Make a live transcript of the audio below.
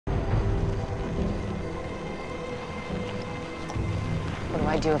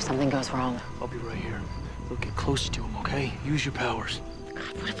I do if something goes wrong? I'll be right here. Look, get close to him, okay? Use your powers.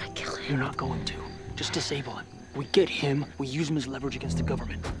 God, what if I kill him? You're not going to. Just disable him. We get him, we use him as leverage against the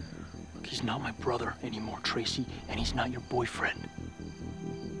government. Look, he's not my brother anymore, Tracy, and he's not your boyfriend.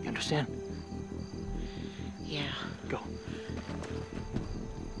 You understand? Yeah. Go.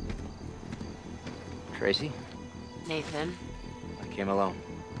 Tracy? Nathan? I came alone.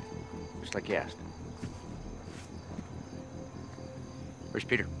 Just like you asked. Where's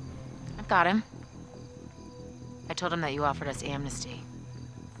Peter? I've got him. I told him that you offered us amnesty.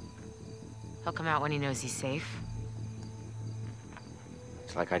 He'll come out when he knows he's safe.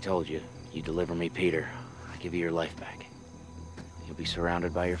 It's like I told you. You deliver me Peter, I'll give you your life back. You'll be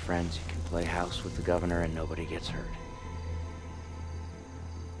surrounded by your friends, you can play house with the governor, and nobody gets hurt.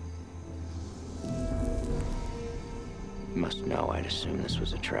 You must know I'd assume this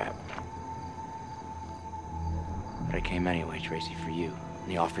was a trap. But I came anyway, Tracy, for you. And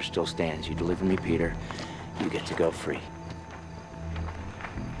the offer still stands. You deliver me Peter, you get to go free.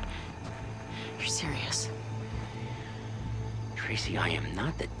 You're serious? Tracy, I am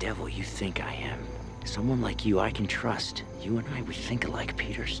not the devil you think I am. Someone like you I can trust. You and I, we think alike,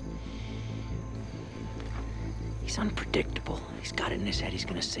 Peters. He's unpredictable. He's got it in his head he's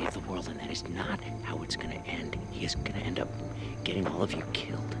gonna save the world, and that is not how it's gonna end. He is gonna end up getting all of you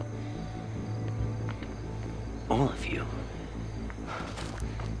killed. All of you.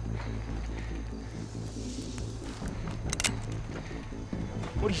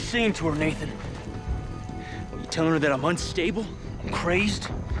 What are you saying to her, Nathan? Are you telling her that I'm unstable? I'm crazed?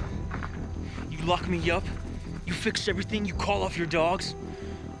 You lock me up? You fix everything? You call off your dogs?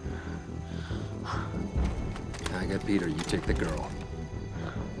 I got Peter, you take the girl.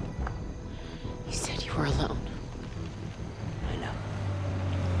 You said you were alone. I know.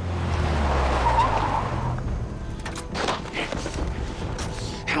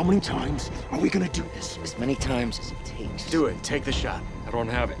 How many times are we gonna do this? As many times as it takes. Do it, take the shot. I don't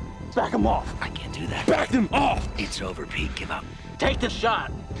have it. Back them off! I can't do that. Back them off! It's over, Pete. Give up. Take the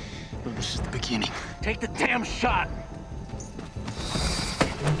shot! No, this is the beginning. Take the damn shot!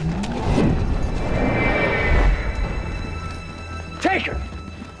 Take her!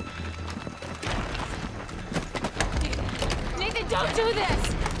 Nathan, don't do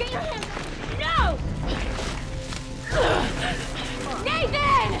this! Get your hands... No!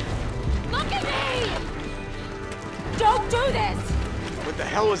 Nathan! Look at me! Don't do this! What the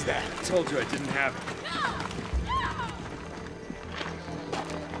hell was that? I told you I didn't have it.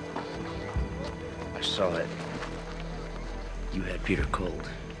 I saw it. You had Peter cold.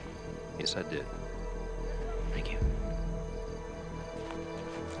 Yes, I did.